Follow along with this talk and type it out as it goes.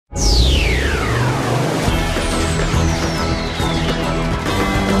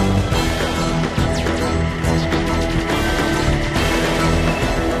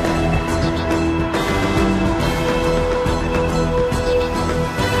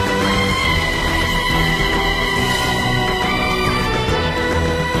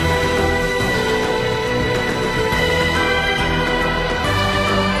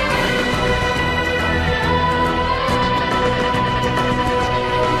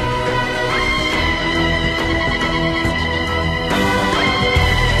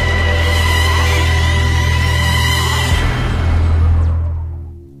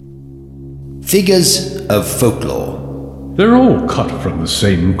Figures of folklore. They're all cut from the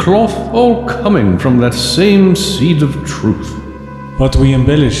same cloth, all coming from that same seed of truth. But we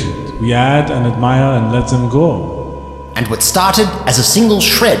embellish it. We add and admire and let them go. And what started as a single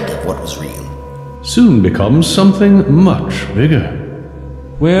shred of what was real soon becomes something much bigger.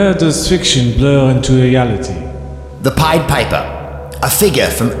 Where does fiction blur into reality? The Pied Piper, a figure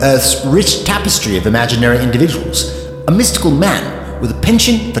from Earth's rich tapestry of imaginary individuals, a mystical man with a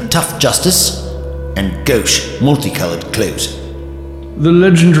penchant for tough justice and gauche, multicolored clothes. The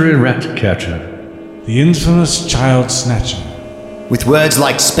legendary rat catcher. The infamous child snatcher. With words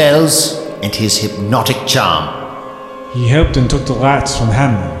like spells and his hypnotic charm. He helped and took the rats from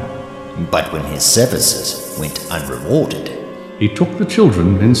Hamelin. But when his services went unrewarded, he took the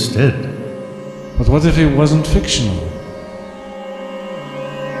children instead. But what if it wasn't fictional?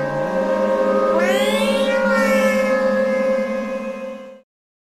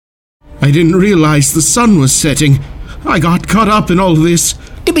 I didn't realize the sun was setting. I got caught up in all this.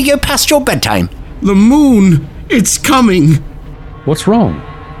 Did we go past your bedtime? The moon! It's coming! What's wrong,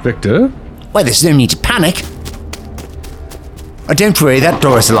 Victor? Well, there's no need to panic. Oh, don't worry, that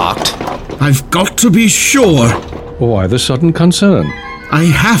door is locked. I've got to be sure. Why the sudden concern? I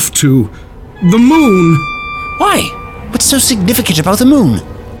have to. The moon! Why? What's so significant about the moon?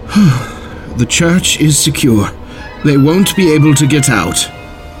 The church is secure. They won't be able to get out.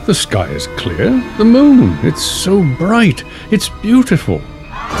 The sky is clear. The moon, it's so bright. It's beautiful.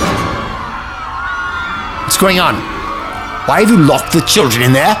 What's going on? Why have you locked the children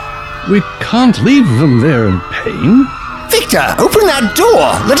in there? We can't leave them there in pain. Victor, open that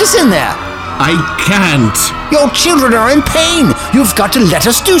door. Let us in there. I can't. Your children are in pain. You've got to let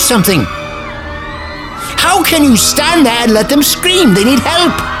us do something. How can you stand there and let them scream? They need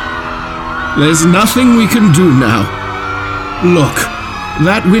help. There's nothing we can do now. Look,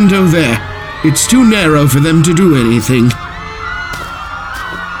 that window there. It's too narrow for them to do anything.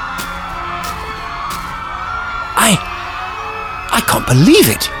 I can't believe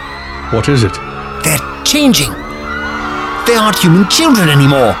it. What is it? They're changing. They aren't human children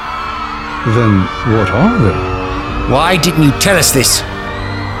anymore. Then what are they? Why didn't you tell us this?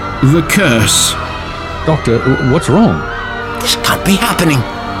 The curse. Doctor, what's wrong? This can't be happening.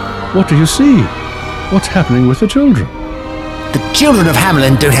 What do you see? What's happening with the children? The children of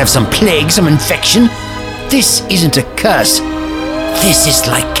Hamelin don't have some plague, some infection. This isn't a curse. This is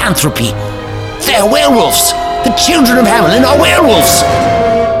lycanthropy. They're werewolves. The children of Hamelin are werewolves.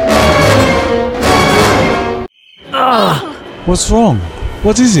 What's wrong?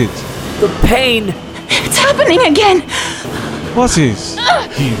 What is it? The pain. It's happening again. What is?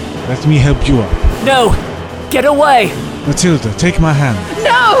 Here, let me help you up. No! Get away! Matilda, take my hand.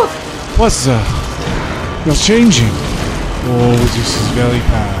 No! What's the... You're changing. Oh, this is very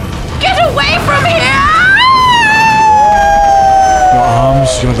bad. Get away from here! Your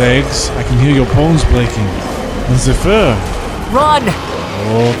arms, your legs, I can hear your bones breaking. And the fur. Run!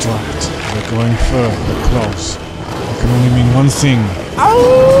 All right, we're going further, close. It can only mean one thing.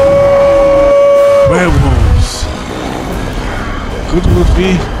 Werewolves. Good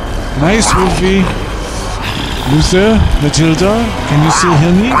Wolfie. Nice Wolfie. Luther, Matilda, can you still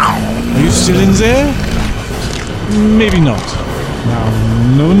hear me? Are you still in there? Maybe not. Now,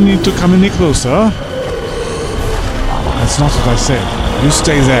 no need to come any closer. That's not what I said. You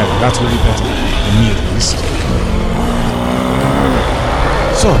stay there, that will be better. For me, at least.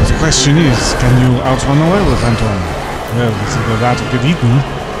 So, the question is, can you outrun a werewolf, Antoine? Well, it's either that or get eaten.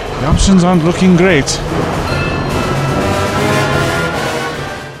 The options aren't looking great.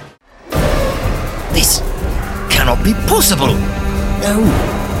 This cannot be possible. No,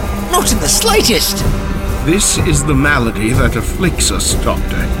 not in the slightest. This is the malady that afflicts us,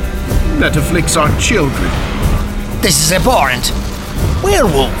 Doctor. That afflicts our children. This is abhorrent.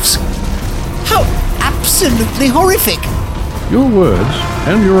 Werewolves. How absolutely horrific. Your words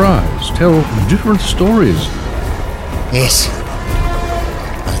and your eyes tell different stories. Yes.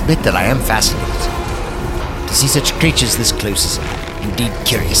 I'll admit that I am fascinated. To see such creatures this close is indeed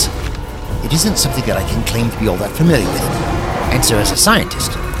curious. It isn't something that I can claim to be all that familiar with. And so as a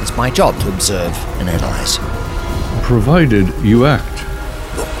scientist, it's my job to observe and analyze. Provided you act.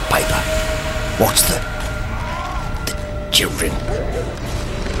 Look, Piper, watch the children.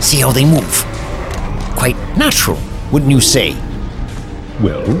 See how they move. Quite natural, wouldn't you say?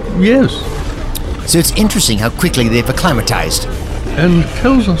 Well, yes. So it's interesting how quickly they've acclimatized. And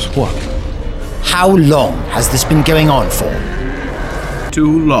tells us what? How long has this been going on for?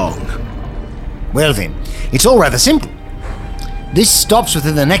 Too long. Well then, it's all rather simple. This stops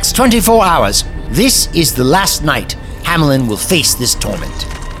within the next 24 hours. This is the last night Hamelin will face this torment.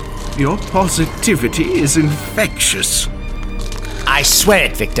 Your positivity is infectious. I swear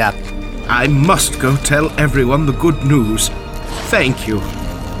it, Victor. I must go tell everyone the good news. Thank you.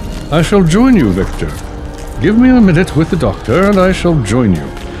 I shall join you, Victor. Give me a minute with the doctor, and I shall join you.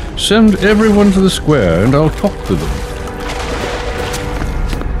 Send everyone to the square, and I'll talk to them.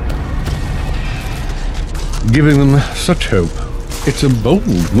 Giving them such hope. It's a bold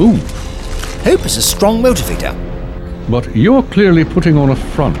move. Hope is a strong motivator. But you're clearly putting on a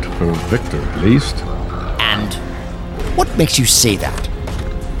front for Victor, at least. And what makes you say that?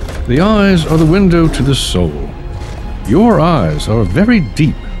 The eyes are the window to the soul. Your eyes are very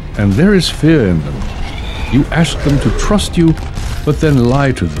deep, and there is fear in them. You ask them to trust you, but then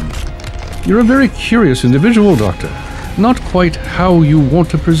lie to them. You're a very curious individual, Doctor. Not quite how you want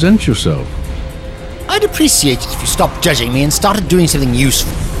to present yourself. I'd appreciate it if you stopped judging me and started doing something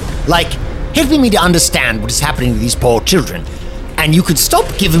useful. Like helping me to understand what is happening to these poor children. And you could stop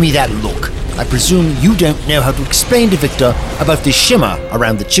giving me that look. I presume you don't know how to explain to Victor about the shimmer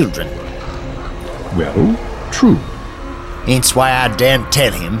around the children. Well, true. Hence why I daren't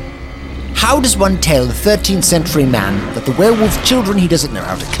tell him. How does one tell the 13th century man that the werewolf children he doesn't know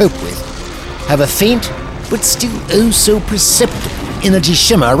how to cope with have a faint, but still oh so perceptible energy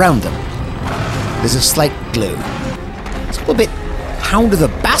shimmer around them? There's a slight glow. It's a little bit Hound of the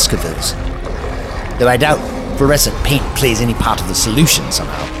Baskervilles. Though I doubt fluorescent paint plays any part of the solution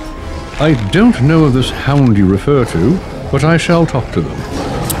somehow. I don't know of this hound you refer to, but I shall talk to them.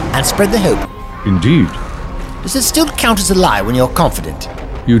 And spread the hope. Indeed. Does it still count as a lie when you're confident?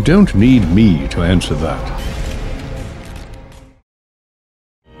 You don't need me to answer that.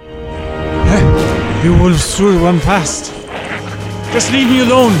 You wolves should run past. Just leave me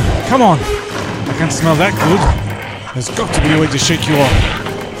alone. Come on. I can't smell that good. There's got to be a way to shake you off.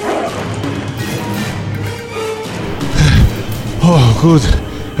 Oh, good.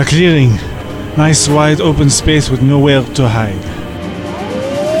 A clearing. Nice wide open space with nowhere to hide.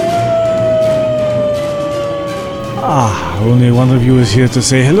 Ah, only one of you is here to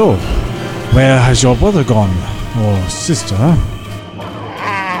say hello. Where has your brother gone? Or sister, huh?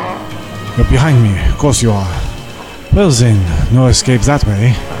 You're behind me, of course you are. Well then, no escape that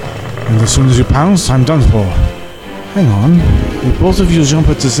way. And as soon as you pounce, I'm done for. Hang on, if both of you jump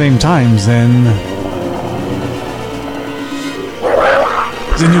at the same time, then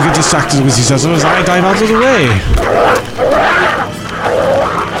you get distracted with each other as I dive out of the way.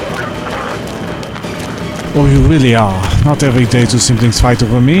 Oh, you really are. Not every day two siblings fight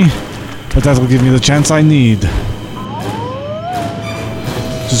over me, but that'll give me the chance I need.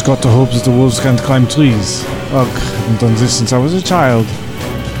 Just got to hope that the wolves can't climb trees. Ugh, haven't done this since I was a child.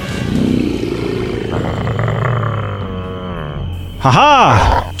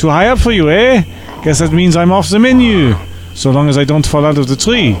 Haha! Too high up for you, eh? Guess that means I'm off the menu. So long as I don't fall out of the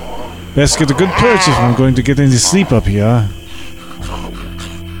tree. Best get a good perch if I'm going to get any sleep up here.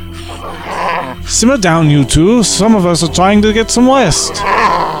 Simmer down, you two. Some of us are trying to get some rest.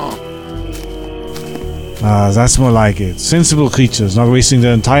 Ah, that's more like it. Sensible creatures, not wasting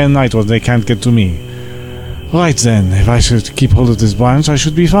their entire night when they can't get to me. Right then, if I should keep hold of this branch, I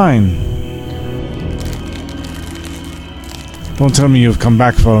should be fine. Don't tell me you've come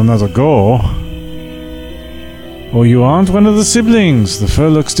back for another go. Oh, you aren't one of the siblings. The fur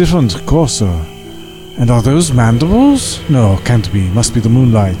looks different, coarser. And are those mandibles? No, can't be. Must be the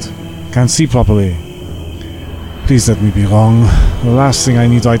moonlight. Can't see properly. Please let me be wrong. The last thing I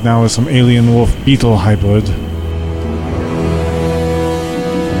need right now is some alien wolf beetle hybrid.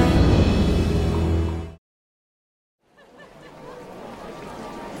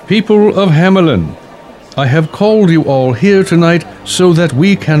 People of Hamelin, I have called you all here tonight so that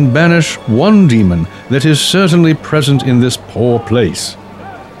we can banish one demon that is certainly present in this poor place.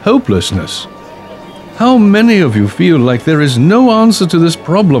 Hopelessness. How many of you feel like there is no answer to this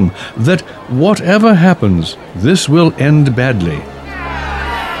problem, that whatever happens, this will end badly?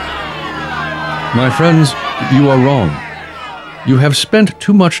 My friends, you are wrong. You have spent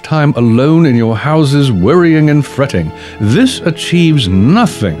too much time alone in your houses worrying and fretting. This achieves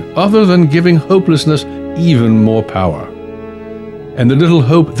nothing other than giving hopelessness even more power. And the little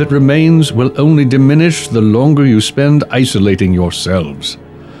hope that remains will only diminish the longer you spend isolating yourselves.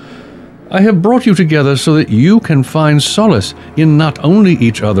 I have brought you together so that you can find solace in not only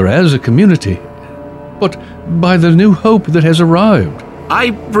each other as a community, but by the new hope that has arrived.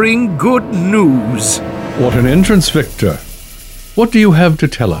 I bring good news. What an entrance, Victor. What do you have to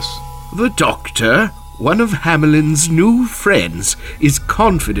tell us? The Doctor, one of Hamelin's new friends, is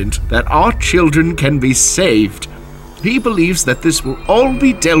confident that our children can be saved. He believes that this will all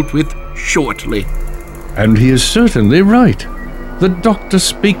be dealt with shortly. And he is certainly right. The doctor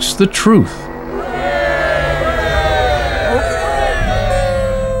speaks the truth.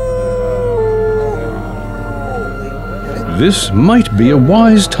 This might be a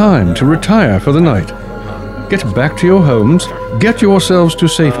wise time to retire for the night. Get back to your homes, get yourselves to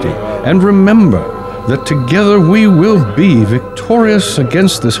safety, and remember that together we will be victorious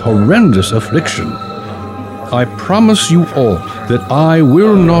against this horrendous affliction. I promise you all that I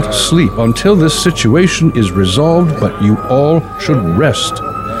will not sleep until this situation is resolved, but you all should rest.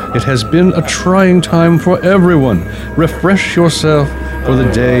 It has been a trying time for everyone. Refresh yourself for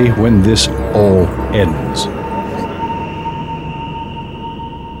the day when this all ends.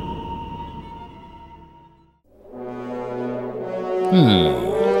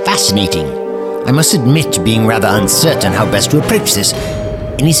 Fascinating. I must admit to being rather uncertain how best to approach this.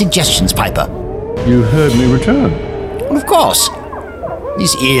 Any suggestions, Piper? You heard me return. Well, of course.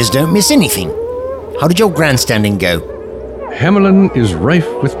 These ears don't miss anything. How did your grandstanding go? Hamelin is rife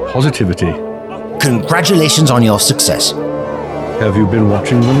with positivity. Congratulations on your success. Have you been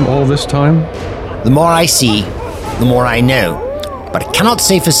watching them all this time? The more I see, the more I know. But I cannot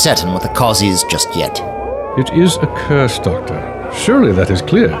say for certain what the cause is just yet. It is a curse, Doctor. Surely that is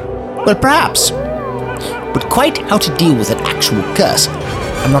clear. Well, perhaps. But quite how to deal with an actual curse,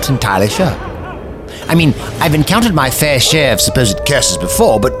 I'm not entirely sure. I mean, I've encountered my fair share of supposed curses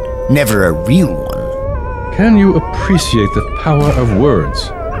before, but never a real one. Can you appreciate the power of words?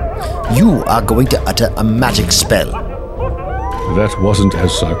 You are going to utter a magic spell. That wasn't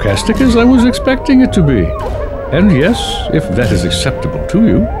as sarcastic as I was expecting it to be. And yes, if that is acceptable to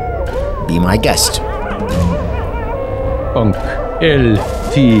you. Be my guest. Unc el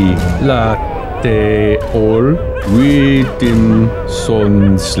ti la te ol widin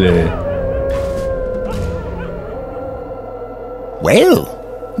sonsle.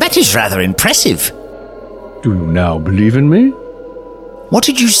 Well, that is rather impressive. Do you now believe in me? What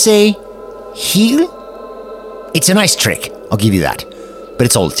did you say? Heal? It's a nice trick, I'll give you that. But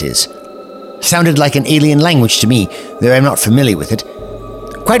it's all it is. Sounded like an alien language to me, though I'm not familiar with it.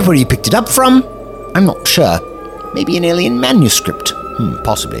 Quite where you picked it up from, I'm not sure. Maybe an alien manuscript.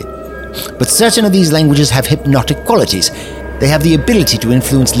 Possibly. But certain of these languages have hypnotic qualities. They have the ability to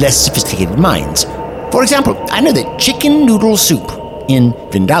influence less sophisticated minds. For example, I know that chicken noodle soup in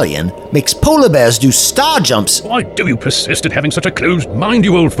Vindalian makes polar bears do star jumps. Why do you persist in having such a closed mind,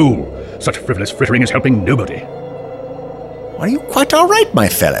 you old fool? Such frivolous frittering is helping nobody. Are you quite all right, my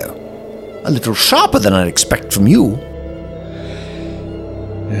fellow? A little sharper than I'd expect from you.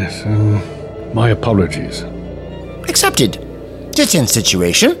 Yes, my apologies. Accepted. It's a tense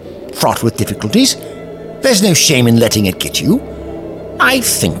situation, fraught with difficulties. There's no shame in letting it get you. I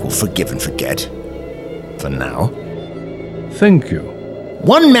think we'll forgive and forget. For now. Thank you.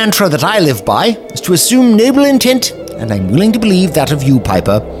 One mantra that I live by is to assume noble intent, and I'm willing to believe that of you,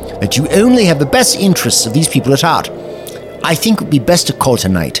 Piper, that you only have the best interests of these people at heart. I think it would be best to call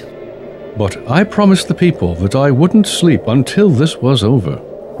tonight. But I promised the people that I wouldn't sleep until this was over.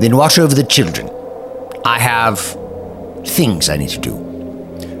 Then watch over the children. I have things I need to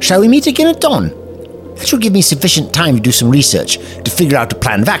do. Shall we meet again at dawn? That should give me sufficient time to do some research, to figure out a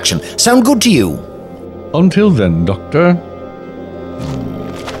plan of action. Sound good to you? Until then, Doctor.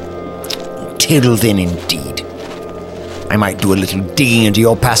 Till then, indeed. I might do a little digging into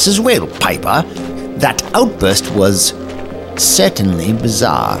your past as well, Piper. That outburst was certainly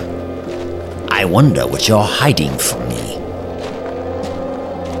bizarre. I wonder what you're hiding from me.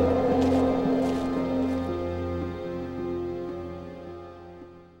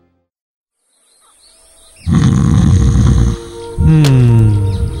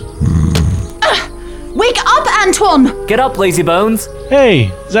 Wake up, Antoine! Get up, lazy bones.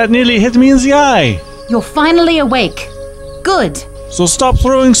 Hey, that nearly hit me in the eye. You're finally awake. Good. So stop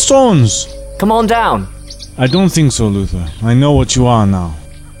throwing stones. Come on down. I don't think so, Luther. I know what you are now.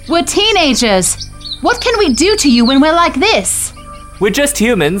 We're teenagers. What can we do to you when we're like this? We're just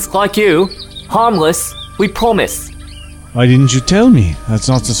humans, like you. Harmless, we promise. Why didn't you tell me? That's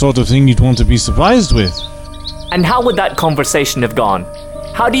not the sort of thing you'd want to be surprised with. And how would that conversation have gone?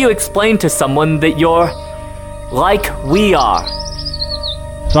 How do you explain to someone that you're like we are?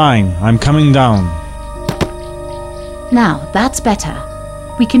 Fine, I'm coming down. Now, that's better.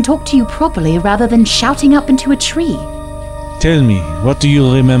 We can talk to you properly rather than shouting up into a tree. Tell me, what do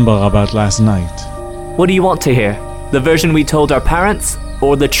you remember about last night? What do you want to hear? The version we told our parents,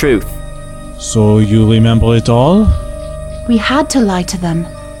 or the truth? So you remember it all? We had to lie to them.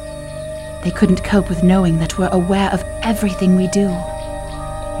 They couldn't cope with knowing that we're aware of everything we do.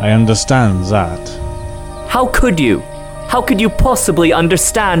 I understand that. How could you? How could you possibly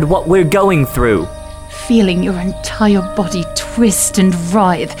understand what we're going through? feeling your entire body twist and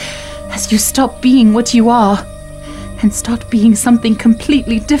writhe as you stop being what you are and start being something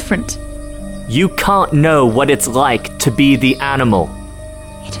completely different. You can't know what it's like to be the animal.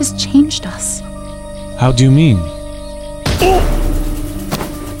 It has changed us. How do you mean?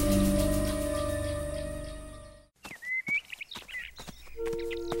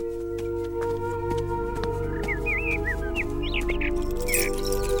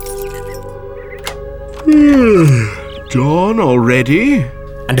 Dawn already?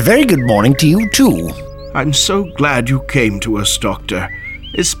 And a very good morning to you, too. I'm so glad you came to us, Doctor.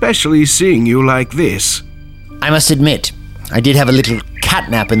 Especially seeing you like this. I must admit, I did have a little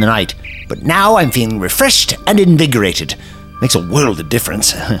catnap in the night, but now I'm feeling refreshed and invigorated. Makes a world of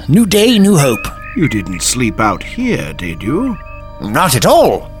difference. New day, new hope. You didn't sleep out here, did you? Not at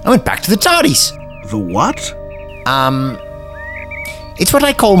all. I went back to the TARDIS. The what? It's what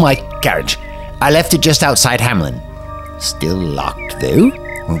I call my carriage. I left it just outside Hamelin. Still locked, though.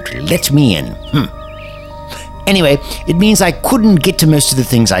 Won't let me in. Anyway, it means I couldn't get to most of the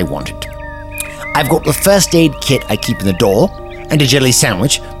things I wanted. I've got the first aid kit I keep in the door, and a jelly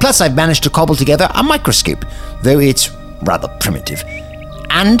sandwich, plus I've managed to cobble together a microscope, though it's rather primitive.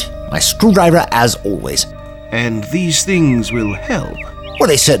 And my screwdriver as always. And these things will help. Well,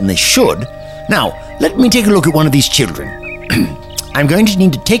 they certainly should. Now, let me take a look at one of these children. I'm going to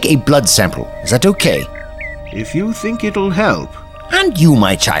need to take a blood sample. Is that okay? If you think it'll help. And you,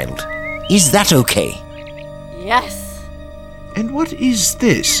 my child. Is that okay? Yes. And what is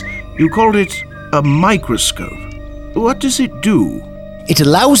this? You called it a microscope. What does it do? It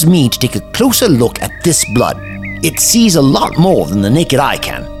allows me to take a closer look at this blood. It sees a lot more than the naked eye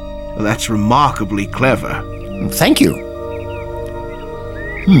can. That's remarkably clever. Thank you.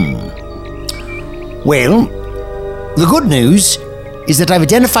 Well, the good news is that I've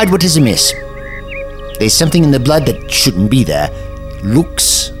identified what is amiss. There's something in the blood that shouldn't be there.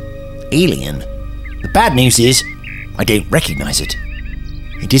 Looks alien. The bad news is, I don't recognize it.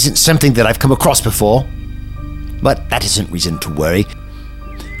 It isn't something that I've come across before. But that isn't reason to worry.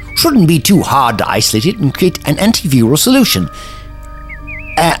 Shouldn't be too hard to isolate it and create an antiviral solution.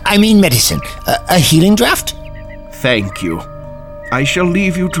 Medicine. A healing draft? Thank you. I shall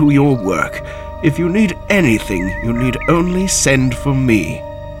leave you to your work. If you need anything, you need only send for me.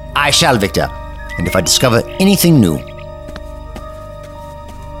 I shall, Victor. And if I discover anything new.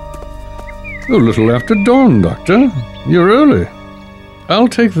 A little after dawn, Doctor. You're early. I'll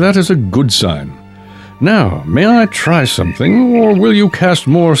take that as a good sign. Now, may I try something, or will you cast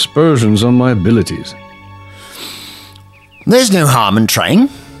more aspersions on my abilities? There's no harm in trying.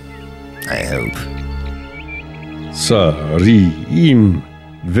 I hope. Sarim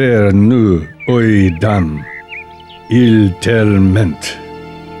vernu oidam ilterment.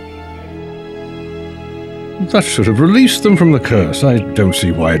 That should have released them from the curse. I don't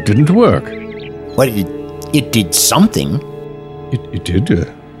see why it didn't work. Well, it did something. It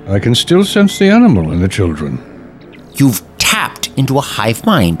did. I can still sense the animal in the children. You've tapped into a hive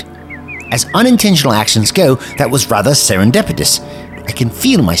mind. As unintentional actions go, that was rather serendipitous. I can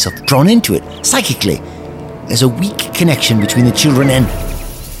feel myself drawn into it, psychically. There's a weak connection between the children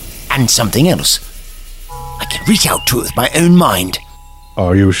and something else. I can reach out to it with my own mind.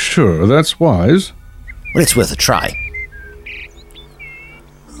 Are you sure that's wise? Well, it's worth a try.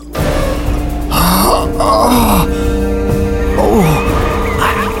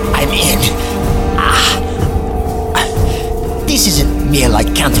 I'm in. This isn't mere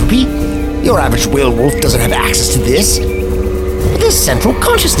lycanthropy. Your average werewolf doesn't have access to this. There's central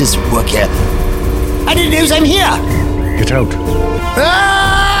consciousness at work here. I didn't know I'm here. Get out.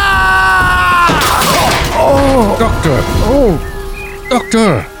 Oh! Doctor! Oh!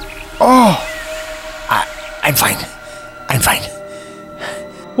 Doctor! Oh! I'm fine. I'm fine.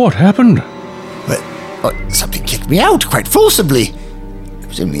 What happened? But something kicked me out quite forcibly. It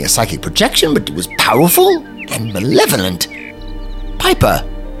was only a psychic projection, but it was powerful and malevolent. Piper,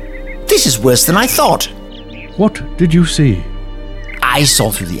 this is worse than I thought. What did you see? I saw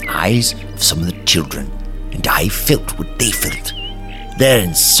through the eyes of some of the children, and I felt what they felt. They're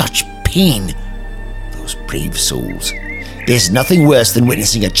in such pain. Those brave souls. There's nothing worse than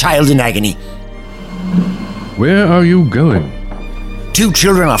witnessing a child in agony. Where are you going? 2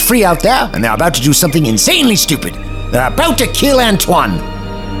 children are free out there, and they're about to do something insanely stupid. They're about to kill Antoine.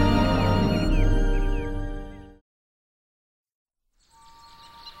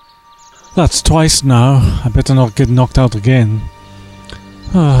 That's twice now. I better not get knocked out again.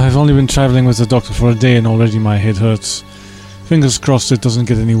 I've only been traveling with the doctor for a day and already my head hurts. Fingers crossed it doesn't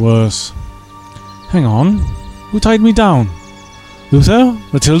get any worse. Hang on. Who tied me down? Luther?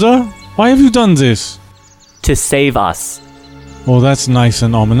 Matilda? Why have you done this? To save us. Oh, that's nice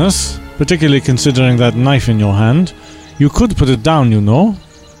and ominous, particularly considering that knife in your hand. You could put it down, you know.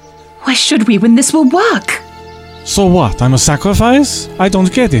 Why should we when this will work? So what, I'm a sacrifice? I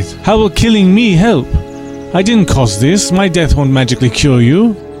don't get it. How will killing me help? I didn't cause this. My death won't magically cure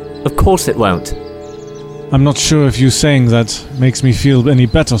you. Of course it won't. I'm not sure if you saying that makes me feel any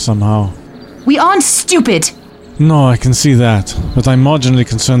better somehow. We aren't stupid. No, I can see that, but I'm marginally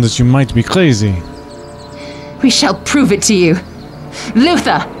concerned that you might be crazy. We shall prove it to you.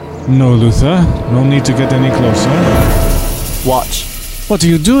 Luther! No, Luther. No need to get any closer. Watch. What are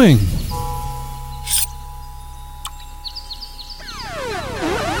you doing?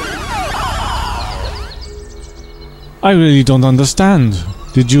 I really don't understand.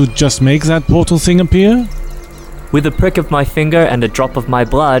 Did you just make that portal thing appear? With a prick of my finger and a drop of my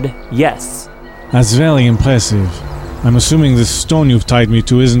blood, yes. That's very impressive. I'm assuming this stone you've tied me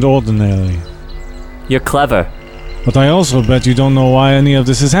to isn't ordinary. You're clever. But I also bet you don't know why any of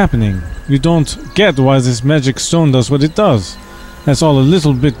this is happening. You don't get why this magic stone does what it does. That's all a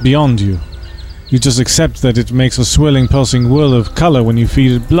little bit beyond you. You just accept that it makes a swirling, pulsing whirl of color when you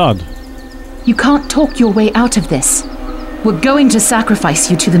feed it blood. You can't talk your way out of this. We're going to sacrifice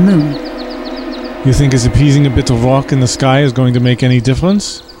you to the moon. You think is appeasing a bit of rock in the sky is going to make any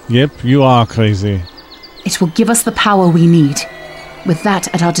difference? Yep, you are crazy. It will give us the power we need. With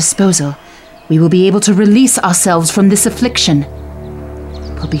that at our disposal, we will be able to release ourselves from this affliction.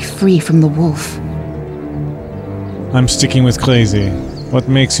 We'll be free from the wolf. I'm sticking with crazy. What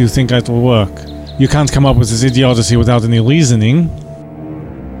makes you think that will work? You can't come up with this idiocy without any reasoning.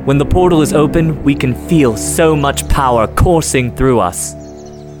 When the portal is open, we can feel so much power coursing through us.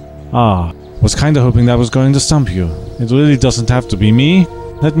 Was kinda hoping that was going to stump you. It really doesn't have to be me.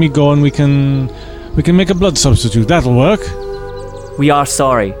 Let me go and we can make a blood substitute. That'll work. We are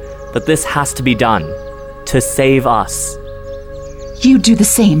sorry, but this has to be done. To save us. You do the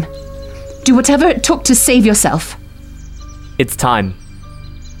same. Do whatever it took to save yourself. It's time.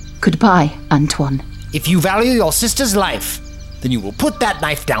 Goodbye, Antoine. If you value your sister's life, then you will put that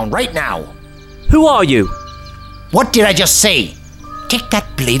knife down right now. Who are you? What did I just say? Take that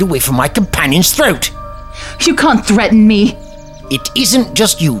blade away from my companion's throat. You can't threaten me. It isn't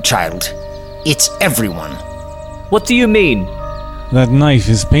just you, child. It's everyone. What do you mean? That knife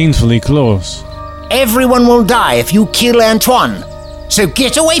is painfully close. Everyone will die if you kill Antoine. So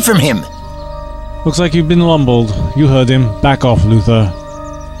get away from him. Looks like you've been rumbled. You heard him. Back off, Luther.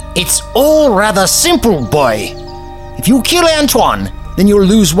 It's all rather simple, boy. If you kill Antoine, then you'll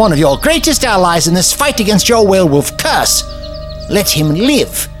lose one of your greatest allies in this fight against your werewolf curse. Let him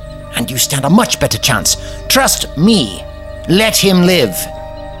live, and you stand a much better chance. Trust me. Let him live.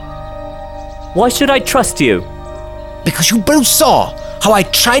 Why should I trust you? Because you both saw how I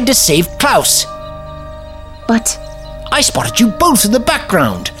tried to save Klaus. But I spotted you both in the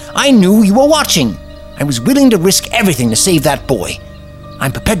background. I knew you were watching. I was willing to risk everything to save that boy.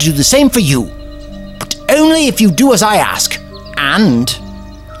 I'm prepared to do the same for you. But only if you do as I ask. And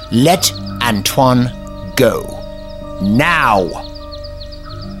let Antoine go. Now.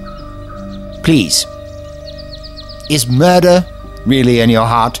 Please. Is murder really in your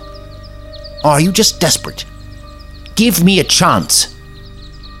heart? Or are you just desperate? Give me a chance.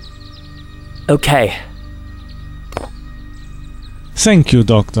 Okay. Thank you,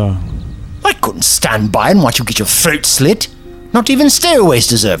 Doctor. I couldn't stand by and watch you get your throat slit. Not even stowaways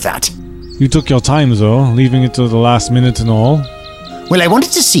deserve that. You took your time, though, leaving it to the last minute and all. Well, I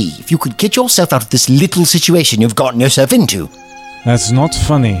wanted to see if you could get yourself out of this little situation you've gotten yourself into. That's not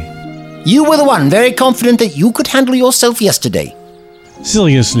funny. You were the one very confident that you could handle yourself yesterday.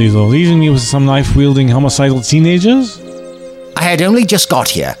 Seriously, though, leaving me with some knife-wielding homicidal teenagers? I had only just got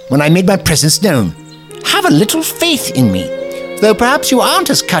here when I made my presence known. Have a little faith in me, though perhaps you aren't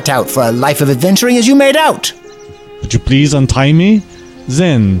as cut out for a life of adventuring as you made out. Would you please untie me?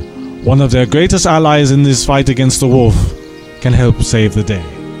 Then, one of their greatest allies in this fight against the wolf can help save the day.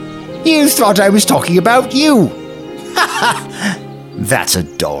 You thought I was talking about you. Ha ha! That's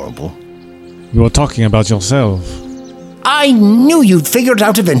adorable. You were talking about yourself. I knew you'd figure it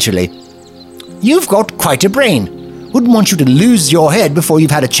out eventually. You've got quite a brain. Wouldn't want you to lose your head before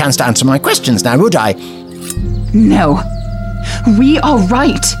you've had a chance to answer my questions now, would I? no. We are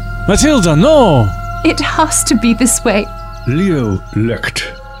right. Matilda, no! It has to be this way. Leo Lecht.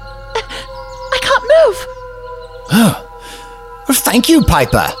 I can't move. Well, thank you,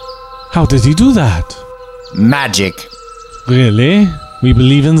 Piper. How did he do that? Magic. Really? We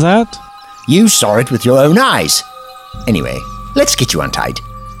believe in that? You saw it with your own eyes. Anyway, let's get you untied.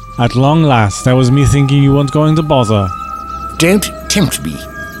 At long last, that was me thinking you weren't going to bother. Don't tempt me.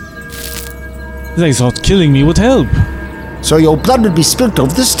 They thought killing me would help. So your blood would be spilt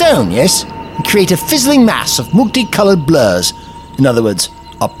over the stone, yes? And create a fizzling mass of multicolored blurs. In other words,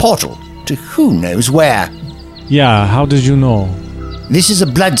 a portal to who knows where. Yeah, how did you know? This is a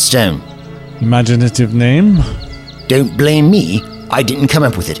bloodstone. Imaginative name? Don't blame me. I didn't come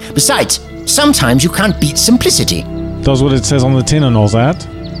up with it. Besides, sometimes you can't beat simplicity. Does what it says on the tin and all that?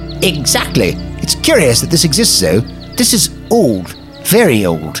 Exactly. It's curious that this exists, though. This is old. Very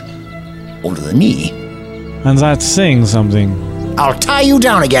old. Older than me. And that's saying something. I'll tie you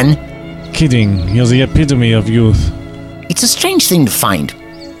down again. Kidding, you're the epitome of youth. It's a strange thing to find.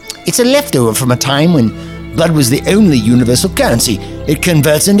 It's a leftover from a time when blood was the only universal currency. It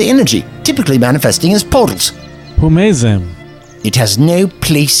converts into energy, typically manifesting as portals. Who made them? It has no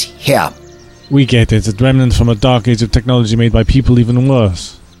place here. We get it, a remnant from a dark age of technology made by people even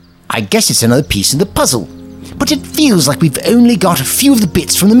worse. I guess it's another piece in the puzzle. But it feels like we've only got a few of the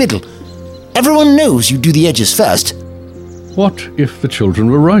bits from the middle. Everyone knows you do the edges first. What if the children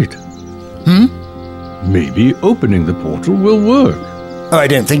were right? Maybe opening the portal will work. Oh, I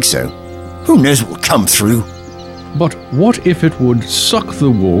don't think so. Who knows what will come through? But what if it would suck the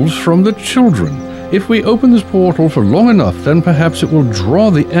wolves from the children? If we open this portal for long enough, then perhaps it will draw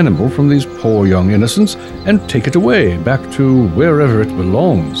the animal from these poor young innocents and take it away, back to wherever it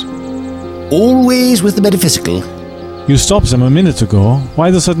belongs. Always with the metaphysical. You stopped them a minute ago.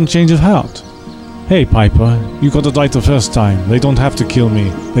 Why the sudden change of heart? Hey, Piper, you got it right the first time. They don't have to kill me.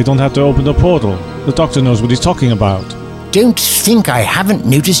 They don't have to open the portal. The doctor knows what he's talking about. Don't think I haven't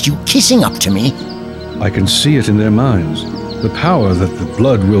noticed you kissing up to me. I can see it in their minds. The power that the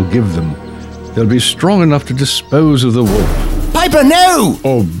blood will give them. They'll be strong enough to dispose of the wolf. Piper, no!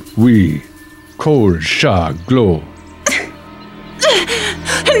 Ob we cold sha glow.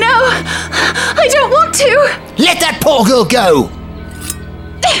 No! I don't want to! Let that poor girl go!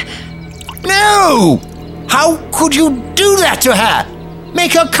 No! How could you do that to her?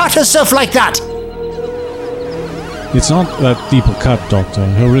 Make her cut herself like that! It's not that deep a cut, Doctor.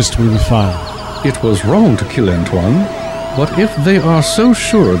 Her wrist will be fine. It was wrong to kill Antoine, but if they are so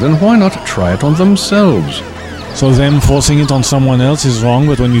sure, then why not try it on themselves? So them forcing it on someone else is wrong,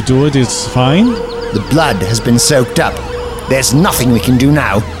 but when you do it, it's fine? The blood has been soaked up. There's nothing we can do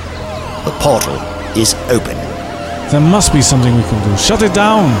now. The portal is open. There must be something we can do. Shut it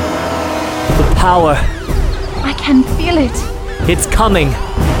down! The power. I can feel it. It's coming.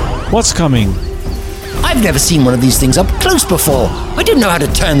 What's coming? I've never seen one of these things up close before. I didn't know how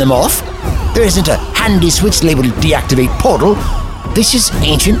to turn them off. There isn't a handy switch labeled deactivate portal. This is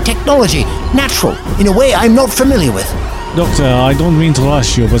ancient technology, natural, in a way I'm not familiar with. Doctor, I don't mean to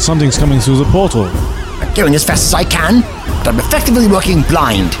rush you, but something's coming through the portal. I'm going as fast as I can, but I'm effectively working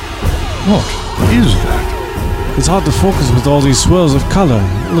blind. What is that? It's hard to focus with all these swirls of color.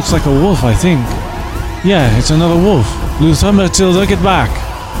 It looks like a wolf, I think. Yeah, it's another wolf. Luther, Matilda, get back.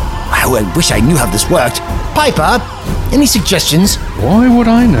 Oh, I wish I knew how this worked. Piper, any suggestions? Why would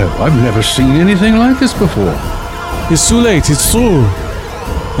I know? I've never seen anything like this before. It's too late, it's through.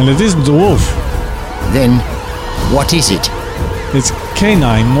 And it isn't a wolf. Then, what is it? It's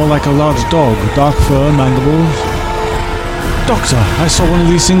canine, more like a large dog, dark fur, mandibles. Doctor, I saw one of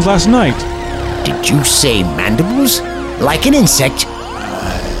these things last night. Did you say mandibles? Like an insect?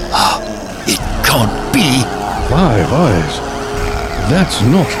 It can't be. 5 eyes. That's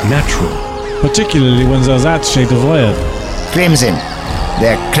not natural. Particularly when they're that shade of red. Crimson.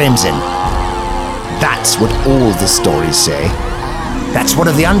 They're crimson. That's what all the stories say. That's one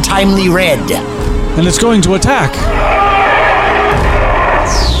of the Untimely Red. And it's going to attack!